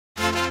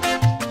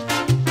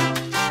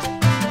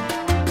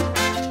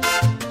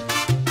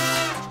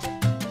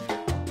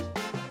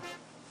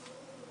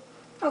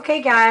Okay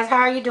guys, how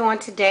are you doing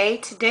today?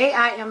 Today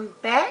I am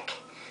back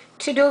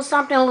to do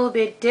something a little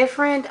bit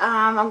different.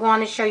 I'm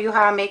going to show you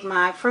how I make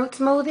my fruit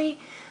smoothie.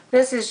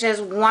 This is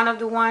just one of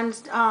the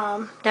ones that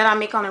I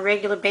make on a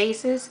regular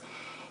basis.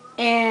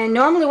 And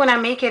normally when I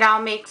make it,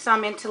 I'll make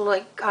some into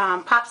like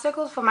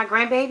popsicles for my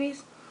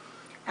grandbabies.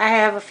 I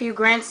have a few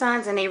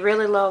grandsons and they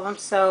really love them.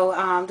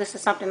 So this is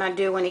something I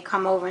do when they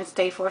come over and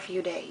stay for a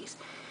few days.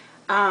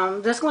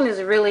 This one is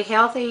a really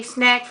healthy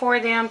snack for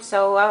them.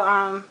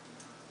 So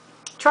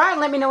try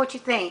and let me know what you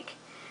think.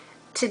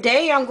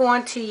 Today I'm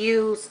going to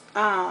use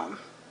almond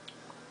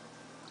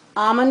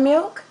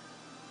milk,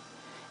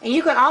 and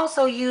you can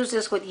also use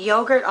this with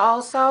yogurt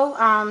also.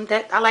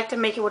 That I like to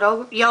make it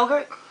with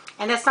yogurt,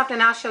 and that's something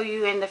I'll show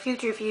you in the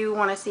future if you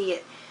want to see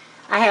it.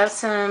 I have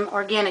some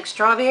organic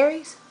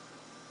strawberries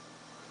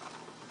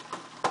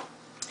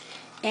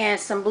and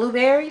some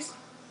blueberries.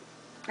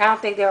 I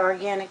don't think they're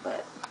organic,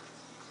 but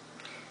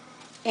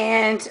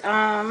and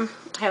I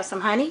have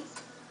some honey.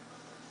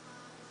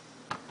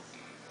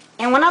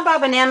 And when I buy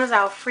bananas,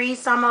 I'll freeze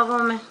some of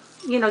them,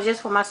 you know,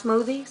 just for my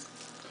smoothies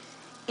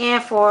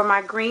and for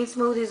my green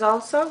smoothies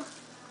also.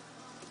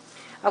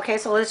 Okay,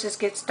 so let's just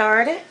get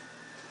started.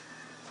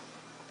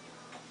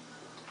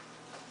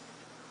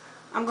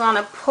 I'm going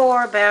to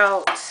pour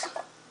about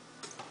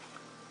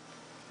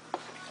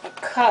a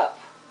cup.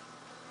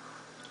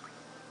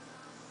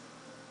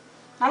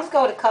 Let's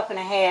go with a cup and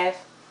a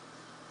half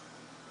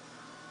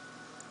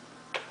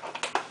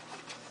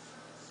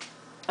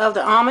of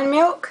the almond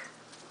milk.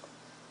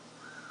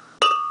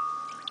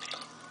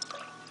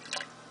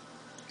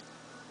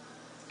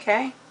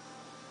 Okay.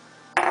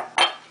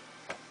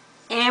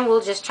 And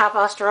we'll just chop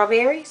our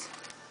strawberries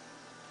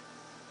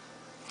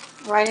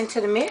right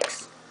into the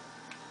mix.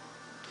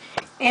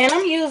 And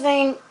I'm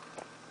using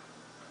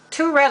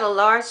 2 rather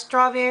large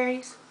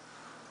strawberries.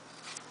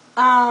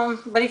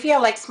 But if you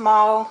have like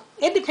small,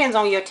 it depends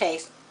on your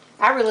taste.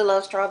 I really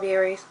love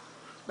strawberries,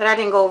 but I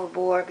didn't go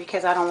overboard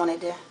because I don't want it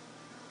to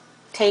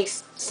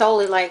taste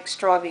solely like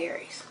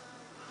strawberries.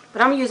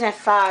 But I'm using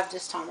 5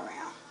 this time around.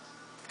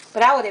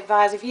 But I would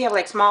advise if you have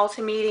like small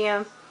to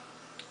medium,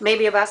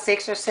 maybe about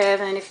 6 or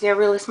 7. If they're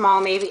really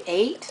small, maybe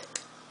 8.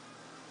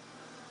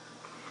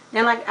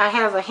 Then like I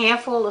have a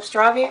handful of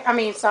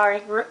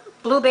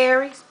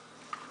blueberries.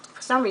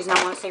 For some reason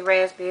I want to say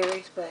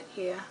raspberries, but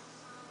yeah.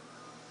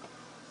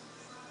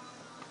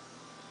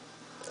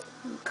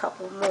 A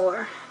couple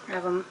more. I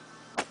have them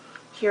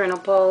here in a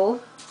bowl.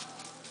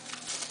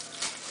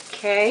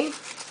 Okay.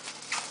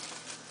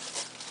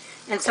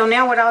 And so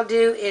now what I'll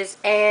do is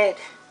add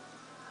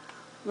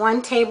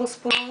 1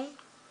 tablespoon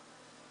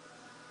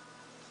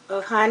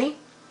of honey.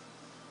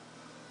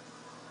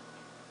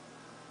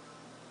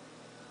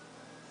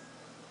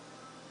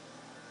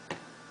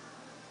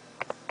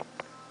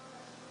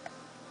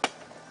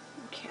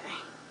 Okay.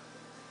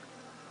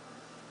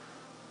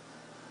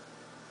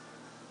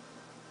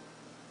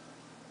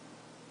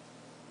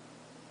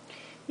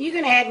 You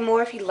can add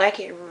more if you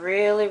like it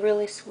really,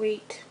 really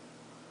sweet.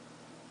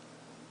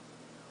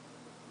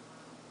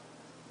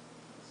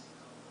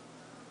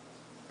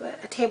 But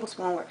a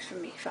tablespoon works for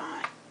me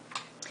fine.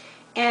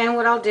 And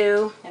what I'll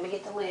do, let me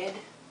get the lid,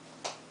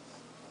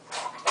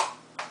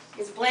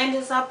 is blend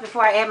this up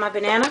before I add my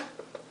banana.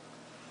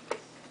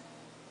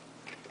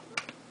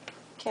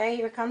 Okay,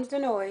 here comes the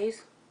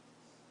noise.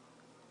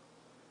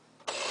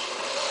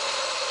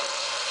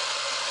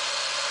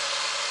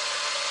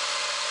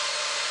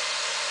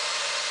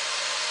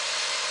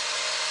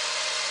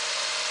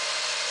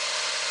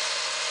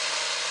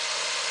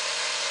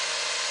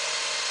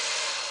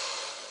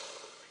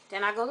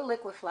 Then I go to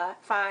liquefy,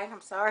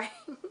 I'm sorry.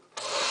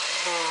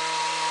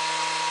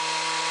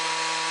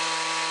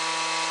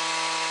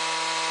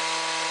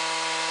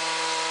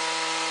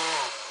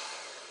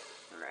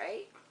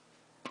 Alright.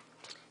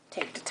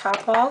 Take the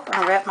top off,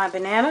 unwrap my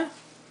banana.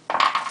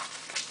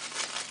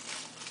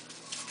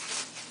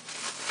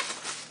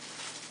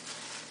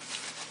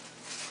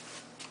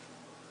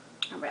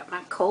 Unwrap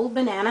my cold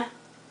banana.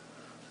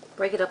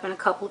 Break it up in a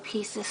couple of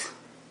pieces.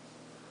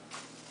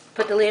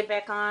 Put the lid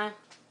back on.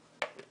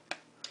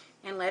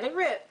 And let it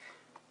rip.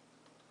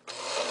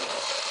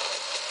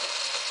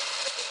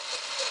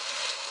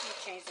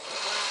 Change the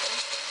line.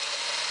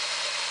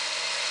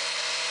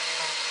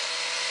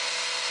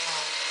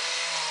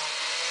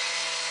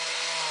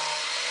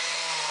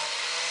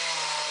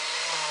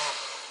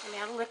 And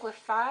now to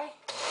liquefy.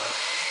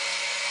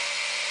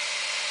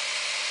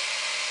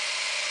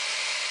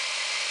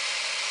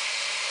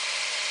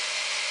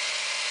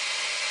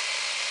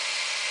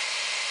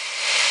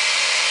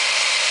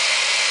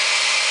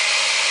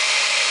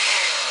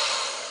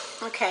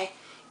 Okay,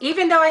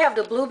 even though I have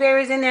the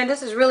blueberries in there,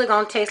 this is really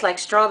going to taste like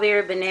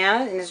strawberry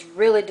banana, and it's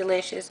really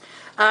delicious.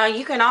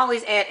 You can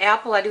always add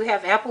apple. I do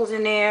have apples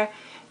in there.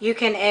 You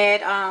can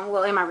add,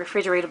 well, in my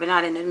refrigerator, but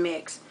not in the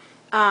mix.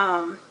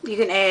 You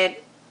can add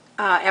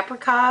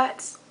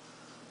apricots,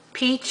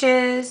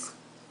 peaches,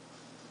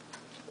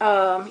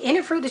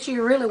 any fruit that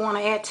you really want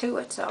to add to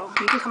it. So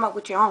you can come up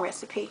with your own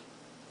recipe.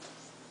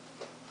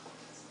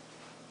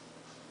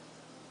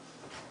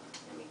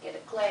 Let me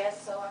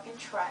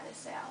try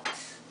this out.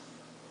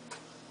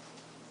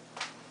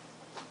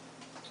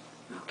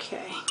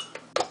 Okay.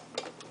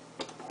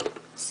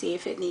 See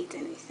if it needs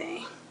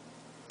anything.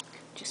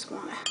 Just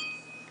want to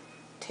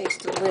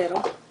taste a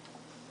little.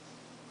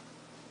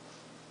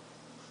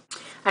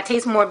 I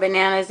taste more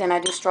bananas than I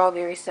do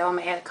strawberries, so I'm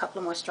going to add a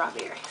couple more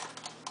strawberries.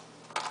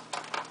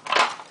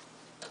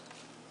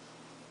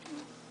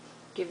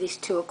 Give these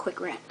two a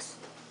quick rinse.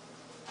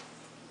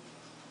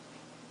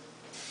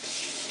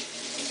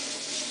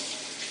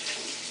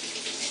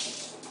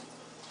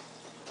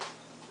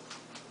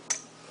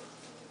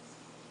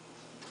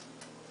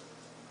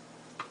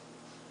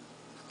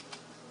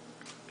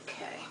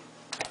 Okay.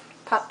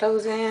 Pop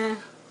those in.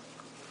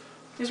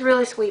 It's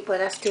really sweet, but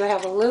I still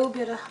have a little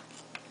bit of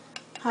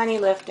honey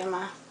left in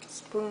my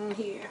spoon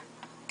here.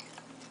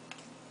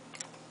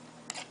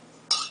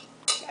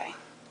 Okay.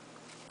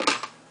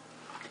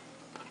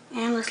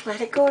 And let's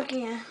let it go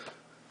again.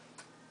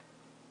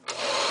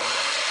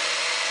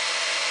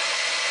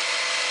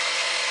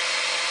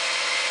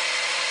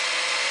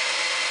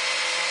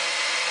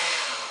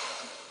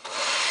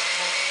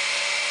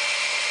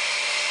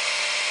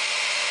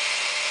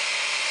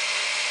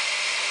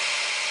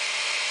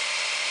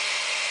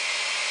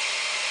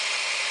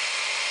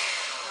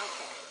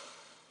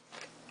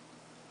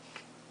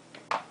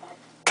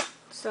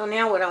 So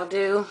now what I'll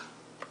do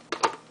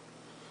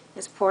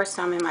is pour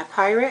some in my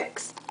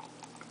Pyrex.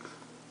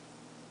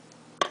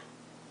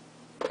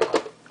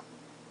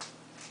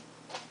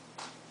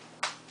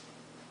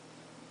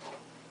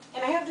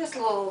 And I have this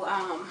little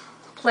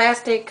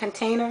plastic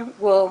container,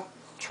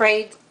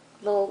 tray,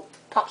 little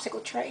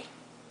popsicle tray.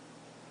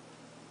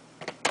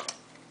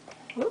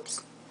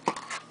 Whoops.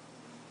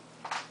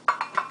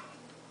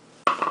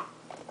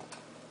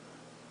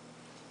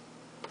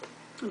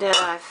 That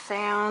I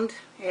found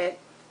at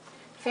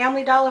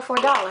Family Dollar for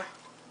 $1.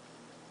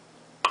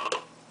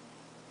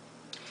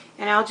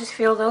 And I'll just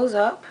fill those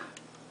up.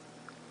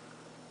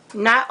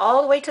 Not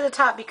all the way to the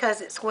top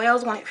because it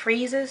swells when it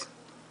freezes.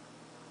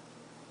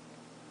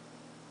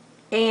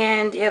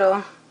 And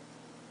it'll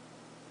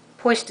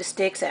push the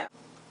sticks out.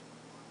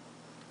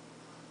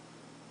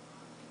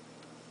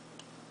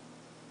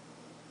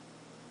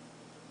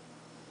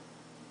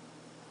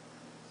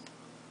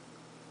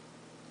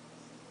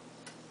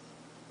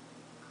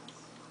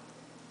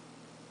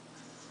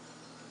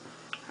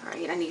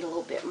 Alright, I need a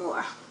little bit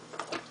more.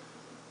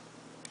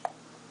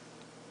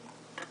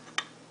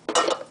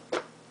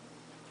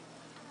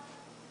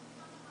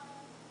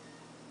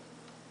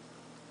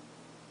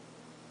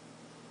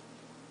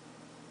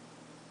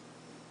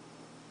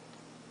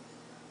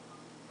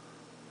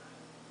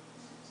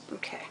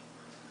 Okay.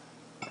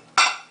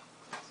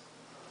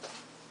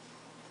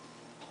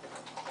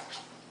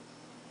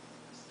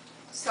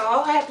 So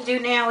all I have to do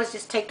now is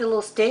just take the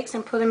little sticks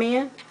and put them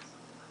in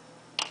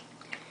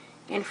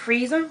and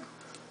freeze them.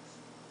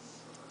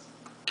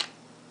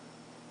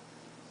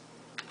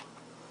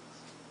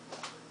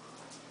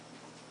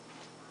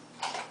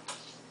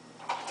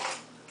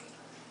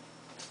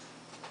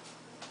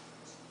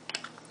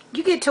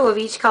 You get two of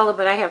each color,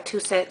 but I have two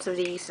sets of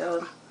these,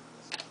 so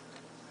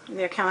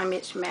they're kind of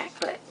mix-match,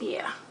 but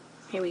yeah,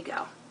 here we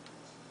go.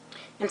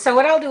 And so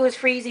what I'll do is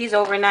freeze these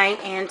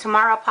overnight, and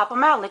tomorrow I'll pop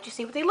them out and let you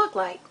see what they look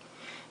like.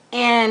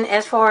 And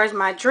as far as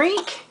my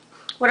drink,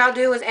 what I'll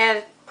do is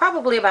add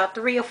probably about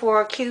 3 or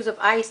 4 cubes of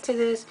ice to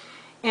this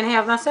and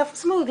have myself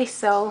a smoothie.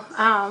 So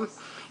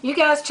you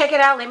guys check it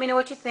out, let me know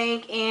what you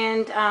think,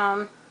 and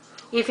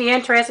if you're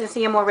interested in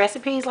seeing more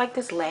recipes like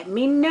this, let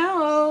me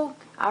know.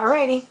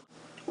 Alrighty.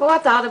 Well, I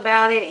thought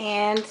about it,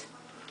 and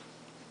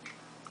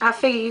I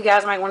figured you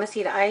guys might want to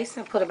see the ice.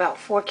 I put about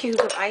 4 cubes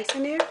of ice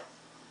in there.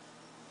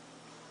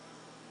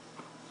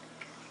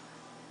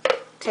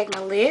 Take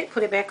my lid,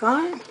 put it back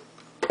on.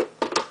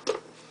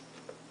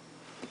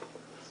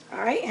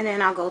 Alright, and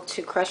then I'll go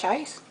to crush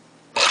ice.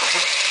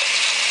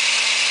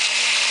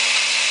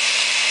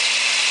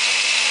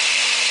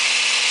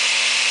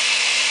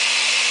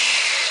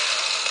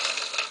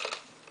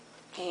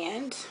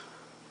 And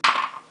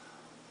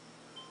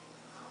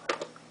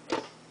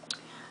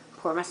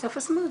pour myself a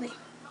smoothie.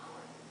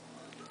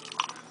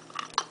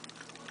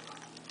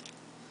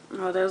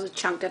 Oh, there was a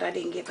chunk that I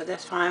didn't get, but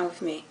that's fine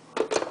with me.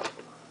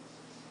 But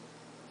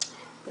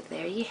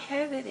there you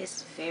have it.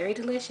 It's very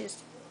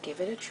delicious. Give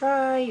it a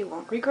try. You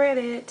won't regret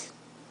it.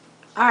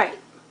 Alright.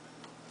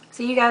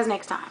 See you guys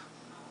next time.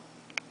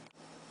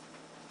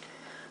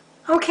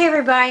 Okay,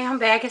 everybody. I'm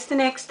back. It's the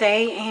next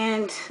day,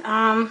 and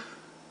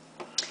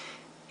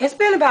it's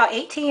been about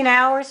 18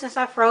 hours since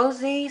I froze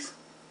these.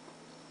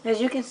 As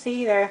you can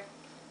see, they're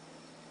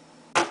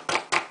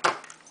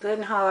good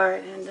and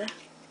hard, and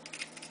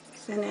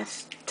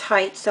it's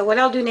tight. So what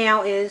I'll do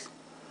now is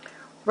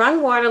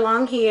run water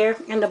along here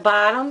in the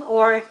bottom,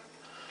 or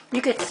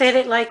you could set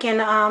it like in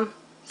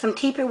some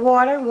tepid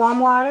water, warm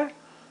water,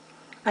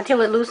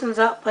 until it loosens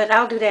up. But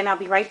I'll do that and I'll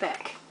be right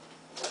back.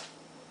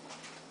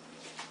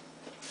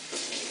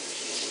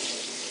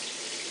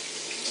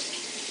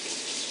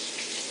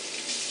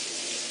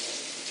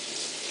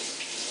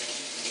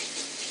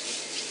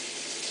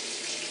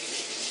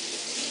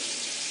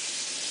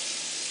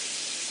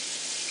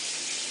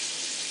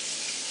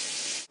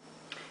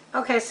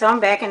 Okay, so I'm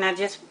back and I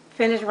just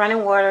finished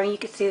running water and you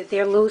can see that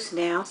they're loose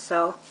now.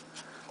 So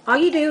all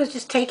you do is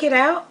just take it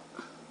out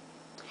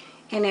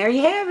and there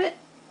you have it.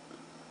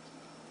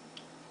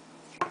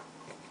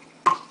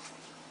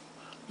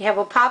 You have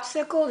a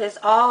popsicle that's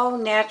all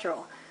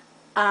natural.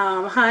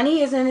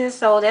 Honey is in it,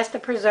 so that's the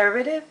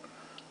preservative.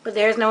 But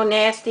there's no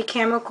nasty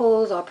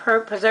chemicals or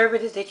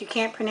preservatives that you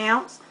can't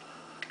pronounce.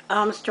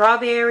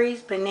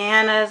 Strawberries,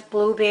 bananas,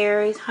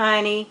 blueberries,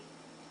 honey,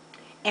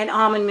 and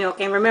almond milk.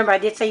 And remember, I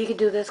did say you could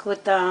do this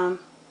with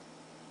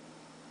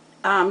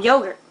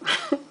yogurt.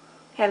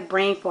 Had a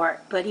brain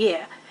fart, but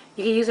yeah,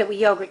 you can use it with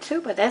yogurt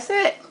too. But that's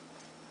it.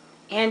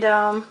 And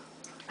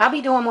I'll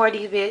be doing more of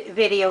these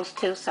videos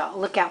too, so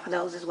look out for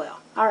those as well.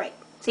 All right,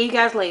 see you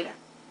guys later.